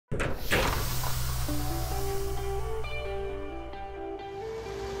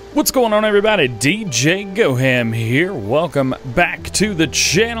What's going on, everybody? DJ Goham here. Welcome back to the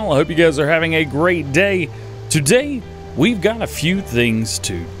channel. I hope you guys are having a great day. Today, we've got a few things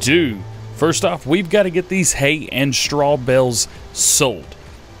to do. First off, we've got to get these hay and straw bales sold.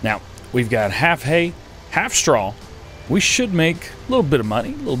 Now, we've got half hay, half straw. We should make a little bit of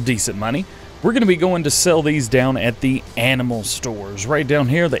money, a little decent money. We're going to be going to sell these down at the animal stores. Right down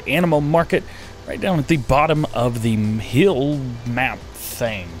here, the animal market, right down at the bottom of the hill map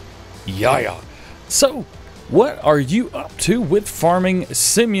thing. Yeah. So, what are you up to with Farming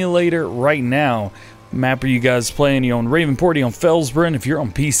Simulator right now? Map are you guys playing? Are you on Ravenport? Are you on Felsbrunn? If you're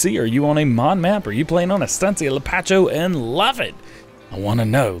on PC, are you on a mod map? Are you playing on Estancia Lapacho and love it? I want to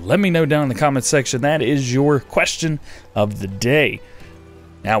know. Let me know down in the comment section. That is your question of the day.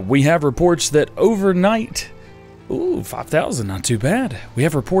 Now, we have reports that overnight, 5,000, not too bad. We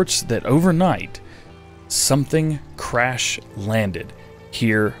have reports that overnight, something crash landed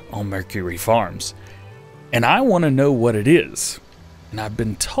here on Mercury Farms. And I want to know what it is. And I've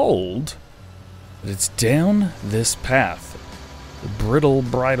been told that it's down this path. The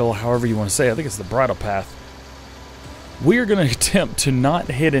bridle, however you want to say it. I think it's the bridle path. We're going to attempt to not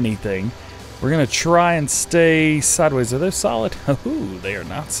hit anything. We're going to try and stay sideways. Are they solid? Oh, they are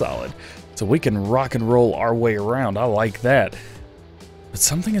not solid. So we can rock and roll our way around. I like that. But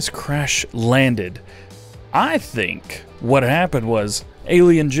something has crash landed. I think what happened was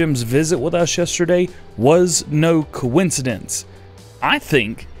ALiEN JiM's visit with us yesterday was no coincidence. I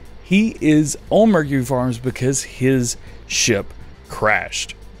think he is on Mercury Farms because his ship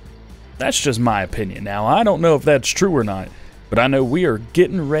crashed. That's just my opinion. Now, I don't know if that's true or not, but I know we are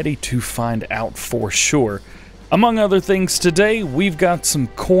getting ready to find out for sure. Among other things today, we've got some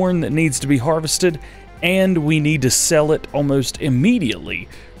corn that needs to be harvested, and we need to sell it almost immediately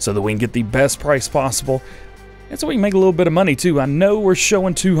so that we can get the best price possible. And so we can make a little bit of money too. I know we're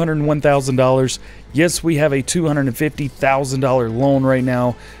showing $201,000. Yes, we have a $250,000 loan right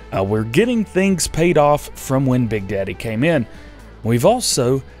now. We're getting things paid off from when Big Daddy came in. We've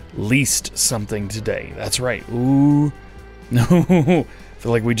also leased something today. That's right. Ooh, no. I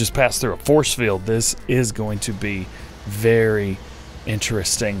feel like we just passed through a force field. This is going to be very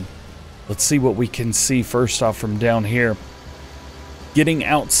interesting. Let's see what we can see first off from down here. Getting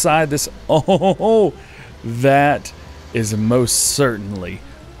outside this. Oh, that is most certainly.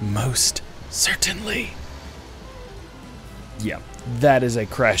 Yeah, that is a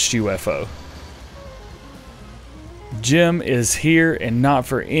crashed UFO. JiM is here and not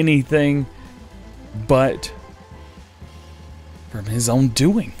for anything but from his own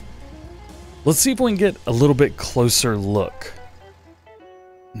doing. Let's see if we can get a little bit closer look.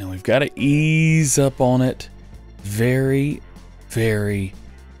 Now we've got to ease up on it very, very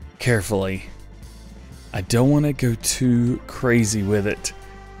carefully. I don't want to go too crazy with it.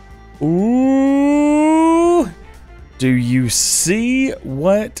 Ooh! Do you see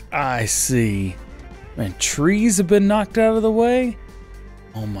what I see? Man, trees have been knocked out of the way.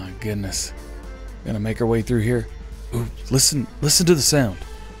 Oh my goodness. We're gonna make our way through here. Ooh, listen to the sound.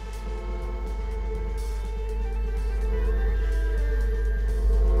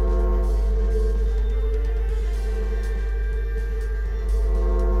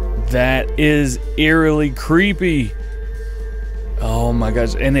 That is eerily creepy. Oh my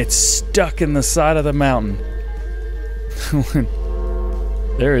gosh, and it's stuck in the side of the mountain.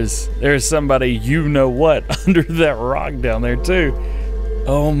 There is somebody you know what under that rock down there too.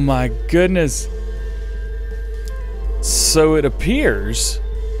 Oh my goodness. So it appears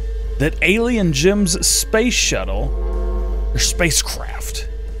that ALiEN JiM's space shuttle or spacecraft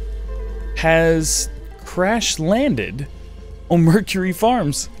has crash landed on Mercury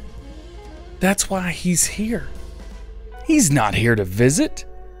Farms. That's why he's here. He's not here to visit.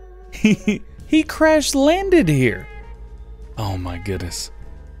 He crash landed here. Oh my goodness.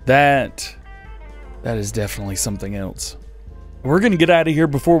 That is definitely something else. We're going to get out of here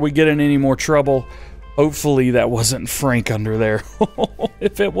before we get in any more trouble. Hopefully that wasn't Frank under there.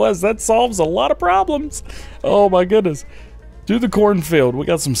 If it was, that solves a lot of problems. Oh my goodness. To the cornfield. We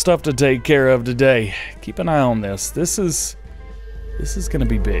got some stuff to take care of today. Keep an eye on this. This is going to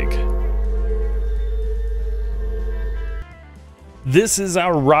be big. This is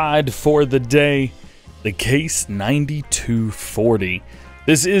our ride for the day, the Case 9240.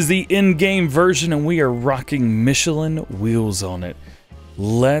 This is the in-game version and we are rocking Michelin wheels on it.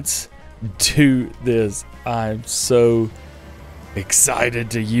 Let's do this. I'm so excited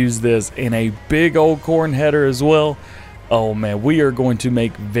to use this in a big old corn header as well. Oh man, we are going to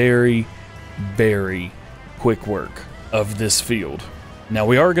make very, very quick work of this field. Now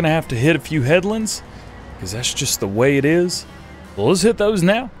we are going to have to hit a few headlands because that's just the way it is. Well, let's hit those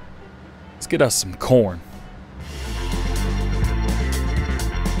now Let's get us some corn.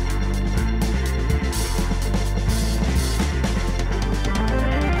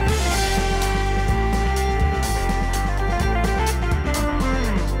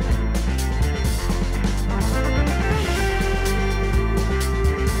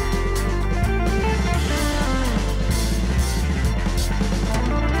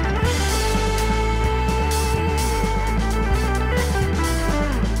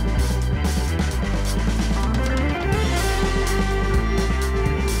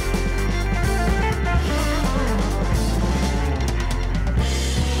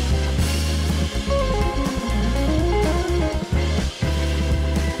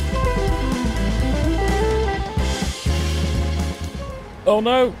 Oh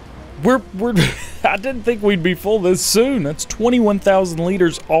no, we're I didn't think we'd be full this soon. That's 21,000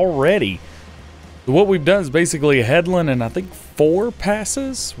 liters already. What we've done is basically a headland and I think 4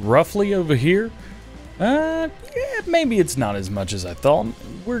 passes roughly over here. Yeah, maybe it's not as much as I thought.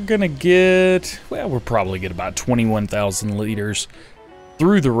 We're gonna get, well, we'll probably get about 21,000 liters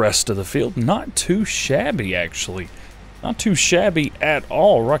through the rest of the field. Not too shabby, actually. Not too shabby at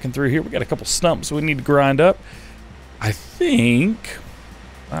all. Rocking through here, we got a couple stumps we need to grind up. I think,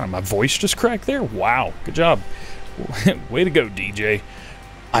 I don't know, my voice just cracked there. Wow, good job. Way to go, DJ.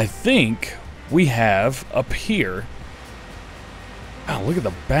 I think we have up here, wow, look at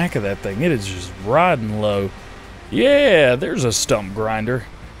the back of that thing. It is just riding low. Yeah, there's a stump grinder.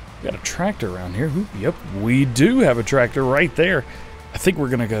 We got a tractor around here. Ooh, yep, we do have a tractor right there. I think we're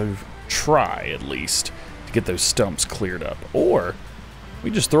gonna go try at least to get those stumps cleared up. Or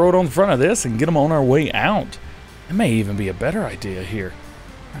we just throw it on the front of this and get them on our way out. That may even be a better idea here.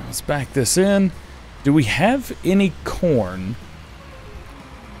 Right, let's back this in. Do we have any corn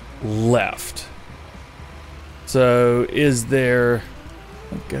left? So is there,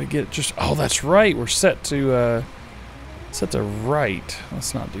 I've got to get just, oh, that's right. We're set to right.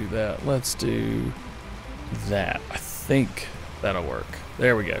 Let's not do that. Let's do that. I think that'll work.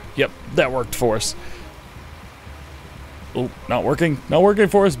 There we go. Yep, that worked for us. Oh, not working. Not working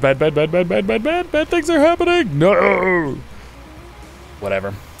for us. Bad things are happening. No.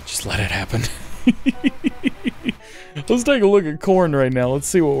 Whatever. Just let it happen. Let's take a look at corn right now. Let's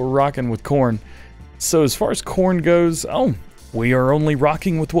see what we're rocking with corn. So as far as corn goes, oh, we are only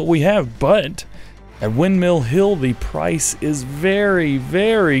rocking with what we have, but at Windmill Hill, the price is very,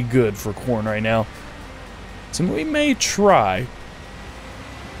 very good for corn right now. So we may try.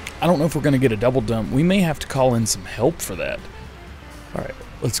 I don't know if we're going to get a double dump. We may have to call in some help for that. All right,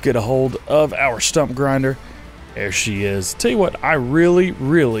 let's get a hold of our stump grinder. There she is. Tell you what, I really,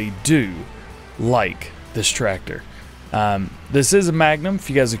 really do like this tractor. This is a Magnum, if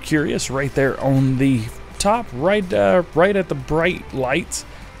you guys are curious. Right there on the top, right at the bright lights,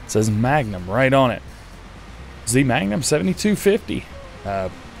 it says Magnum right on it. Z Magnum 7250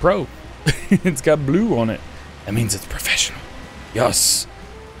 Pro. It's got blue on it. That means it's professional. Yes.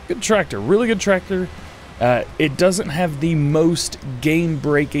 Good tractor, really good tractor. It doesn't have the most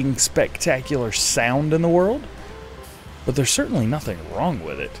game-breaking, spectacular sound in the world, but there's certainly nothing wrong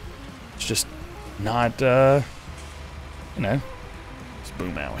with it. It's just not, you know, let's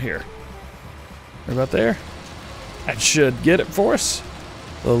boom out here. Right about there. That should get it for us.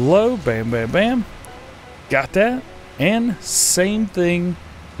 The low, bam, bam, bam. Got that. And same thing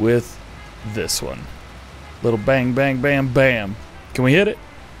with this one. Little bang, bang, bam, bam. Can we hit it?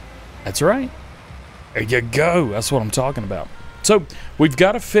 That's right. There you go. That's what I'm talking about. So we've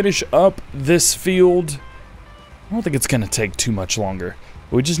got to finish up this field. I don't think it's going to take too much longer.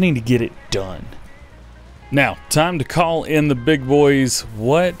 We just need to get it done. Now, time to call in the big boys.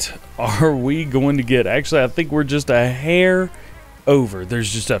 What are we going to get? Actually, I think we're just a hair over.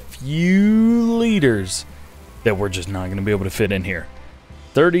 There's just a few liters that we're just not going to be able to fit in here.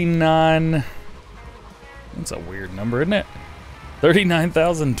 39. That's a weird number, isn't it?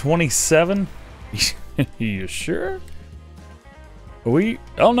 39,027. You sure?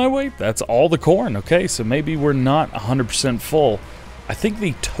 Oh no, wait, that's all the corn. Okay, so maybe we're not 100% full. I think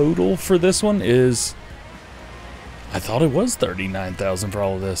the total for this one is, I thought it was 39,000 for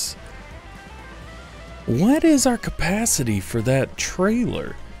all of this. What is our capacity for that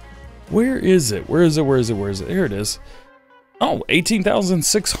trailer? Where is it? Where is it? Where is it? Where is it? Here it is. Oh,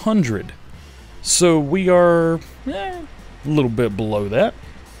 18,600. So we are a little bit below that.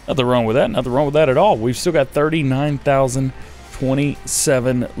 Nothing wrong with that. Nothing wrong with that at all. We've still got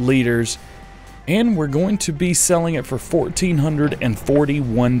 39,027 liters. And we're going to be selling it for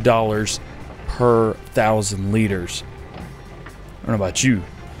 $1,441 per 1,000 liters. I don't know about you.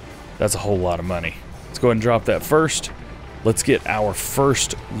 That's a whole lot of money. Let's go ahead and drop that first. Let's get our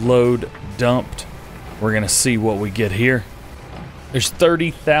first load dumped. We're gonna see what we get here. There's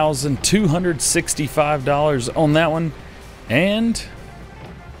 $30,265 on that one, and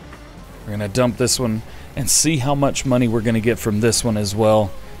we're gonna dump this one and see how much money we're gonna get from this one as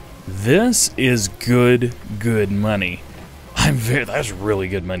well. This is good money. That's really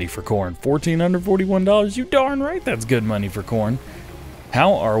good money for corn. $1,441, you darn right that's good money for corn.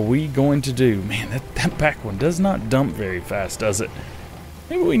 How are we going to do? Man, that back one does not dump very fast, does it?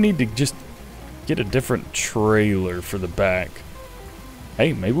 Maybe we need to just get a different trailer for the back.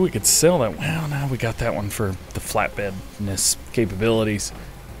 Hey, maybe we could sell that. Well, now we got that one for the flatbedness capabilities.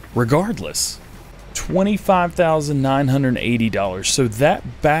 Regardless, $25,980. So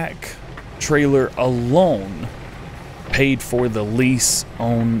that back trailer alone paid for the lease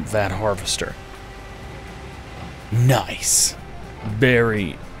on that harvester. Nice.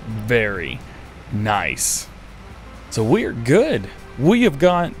 Very, very nice. So we're good. We have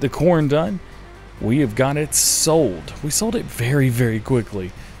got the corn done. We have got it sold. We sold it very, very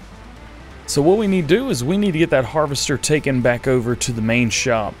quickly. So what we need to do is we need to get that harvester taken back over to the main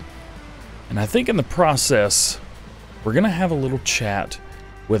shop. And I think in the process, we're going to have a little chat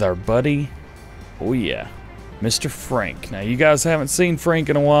with our buddy, oh yeah, Mr. Frank. Now, you guys haven't seen Frank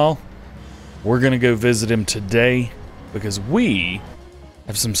in a while. We're going to go visit him today because we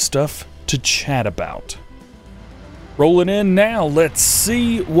have some stuff to chat about. Rolling in now, let's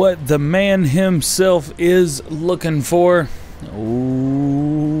see what the man himself is looking for.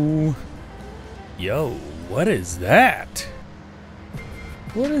 Oh, yo, what is that?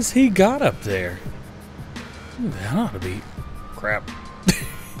 What has he got up there? Ooh, that ought to be crap.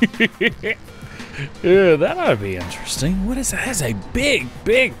 Yeah, that ought to be interesting. What is that? That's a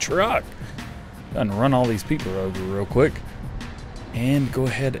big truck. Gonna run all these people over real quick and go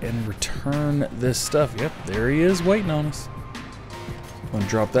ahead and return this stuff. Yep, there he is waiting on us. I'm gonna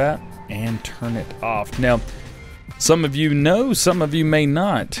drop that and turn it off. Now, some of you know, some of you may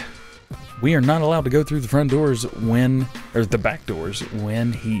not. We are not allowed to go through the front doors or the back doors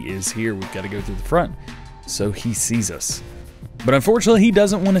when he is here. We've got to go through the front so he sees us. But unfortunately, he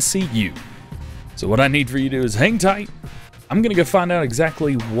doesn't want to see you. So what I need for you to do is hang tight. I'm gonna go find out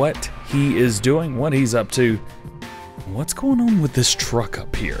exactly what he is doing, what he's up to, what's going on with this truck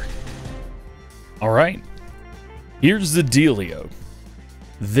up here. All right, here's the dealio.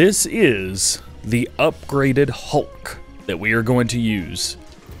 This is the upgraded Hulk that we are going to use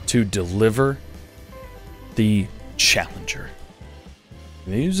to deliver the Challenger.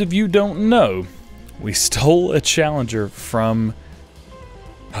 Those of you don't know, we stole a Challenger from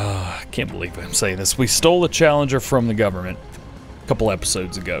I can't believe I'm saying this. We stole a Challenger from the government a couple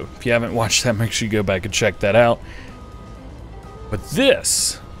episodes ago. If you haven't watched that, make sure you go back and check that out. But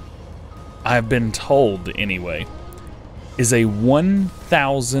this, I've been told anyway, is a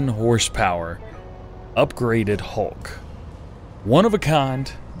 1,000 horsepower upgraded Hulk. One of a kind,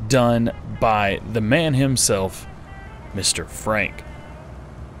 done by the man himself, Mr. Frank.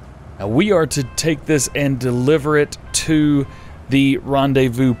 Now we are to take this and deliver it to the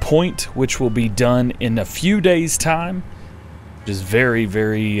rendezvous point, which will be done in a few days' time, which is very,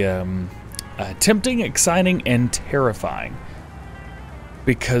 very tempting, exciting, and terrifying.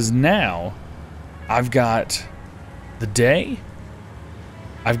 Because now I've got the day,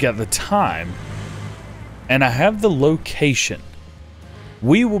 I've got the time, and I have the location.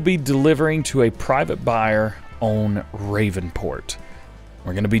 We will be delivering to a private buyer on Ravenport.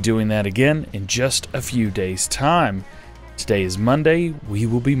 We're going to be doing that again in just a few days' time. Today is Monday. We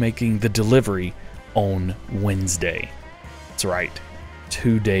will be making the delivery on Wednesday. That's right,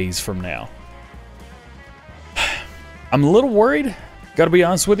 2 days from now. I'm a little worried. Gotta be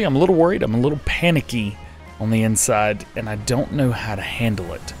honest with you, I'm a little worried. I'm a little panicky on the inside, and I don't know how to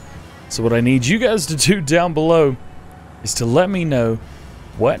handle it. So what I need you guys to do down below is to let me know,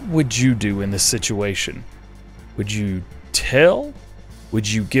 what would you do in this situation? Would you tell? Would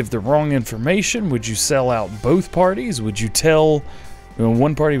you give the wrong information? Would you sell out both parties? Would you tell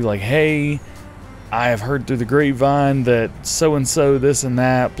one party, be like, hey, I have heard through the grapevine that so-and-so, this and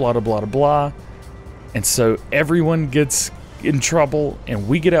that, blah, blah, blah, blah. And so everyone gets in trouble and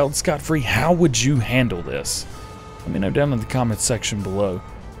we get out scot-free. How would you handle this? Let me know down in the comments section below.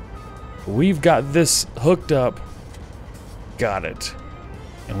 We've got this hooked up. Got it.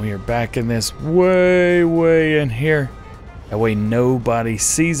 And we are back in this way in here. That way nobody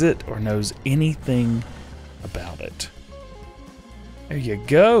sees it or knows anything about it. There you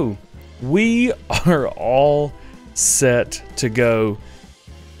go. We are all set to go.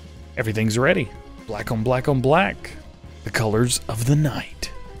 Everything's ready. Black on black on black. The colors of the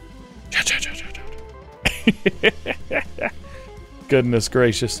night. Goodness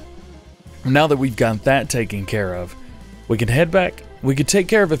gracious. Now that we've got that taken care of, we can head back. We could take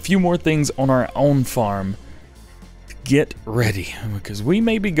care of a few more things on our own farm. Get ready, because we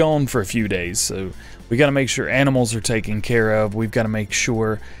may be gone for a few days, so we got to make sure animals are taken care of. We've got to make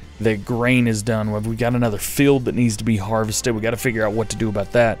sure that grain is done. We've got another field that needs to be harvested. We got to figure out what to do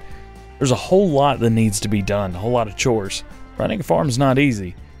about that. There's a whole lot that needs to be done, a whole lot of chores. Running a farm's not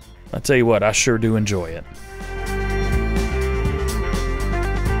easy. I tell you what, I sure do enjoy it.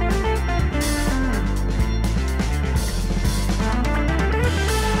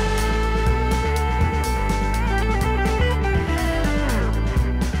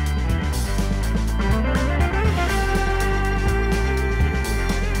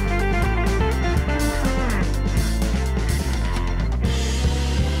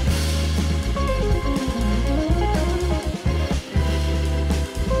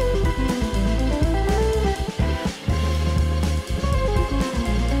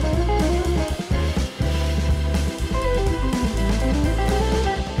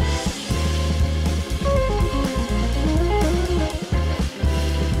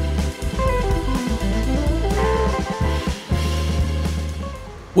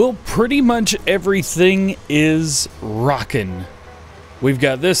 Well, pretty much everything is rocking. We've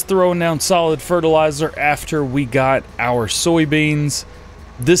got this throwing down solid fertilizer after we got our soybeans.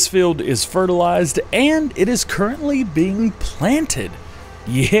 This field is fertilized and it is currently being planted.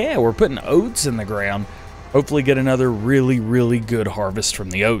 Yeah, we're putting oats in the ground. Hopefully get another really, really good harvest from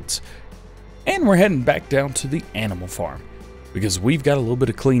the oats. And we're heading back down to the animal farm because we've got a little bit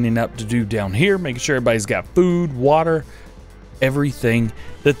of cleaning up to do down here, making sure everybody's got food, water, everything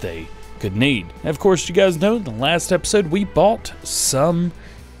that they could need. And of course, you guys know in the last episode we bought some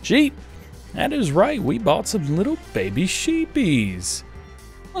sheep. That is right, we bought some little baby sheepies.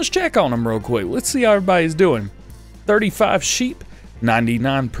 Let's check on them real quick. Let's see how everybody's doing. 35 sheep,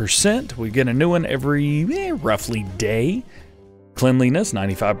 99%. We get a new one every roughly day. Cleanliness,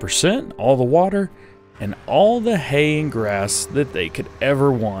 95%. All the water and all the hay and grass that they could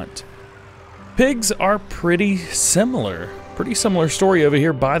ever want. Pigs are pretty similar. Pretty similar story over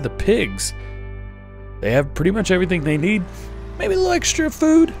here by the pigs. They have pretty much everything they need. Maybe a little extra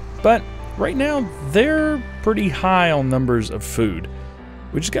food, but right now they're pretty high on numbers of food.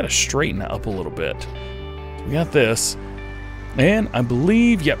 We just got to straighten it up a little bit. We got this. And I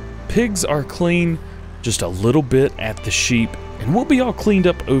believe, yep, pigs are clean just a little bit at the sheep. And we'll be all cleaned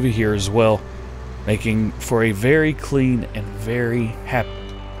up over here as well, making for a very clean and very happy...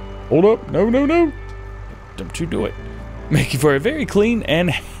 Hold up, no, no, no. Don't you do it. Making for a very clean and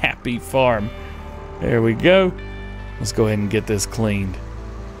happy farm. There we go. Let's go ahead and get this cleaned.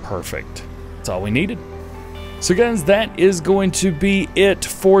 Perfect. That's all we needed. So guys, that is going to be it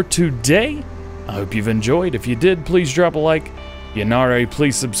for today. I hope you've enjoyed. If you did, please drop a like. If you not already,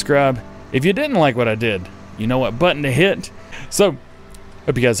 please subscribe. If you didn't like what I did, you know what button to hit. So,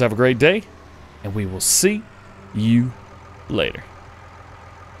 hope you guys have a great day, and we will see you later.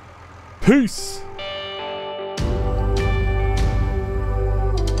 Peace.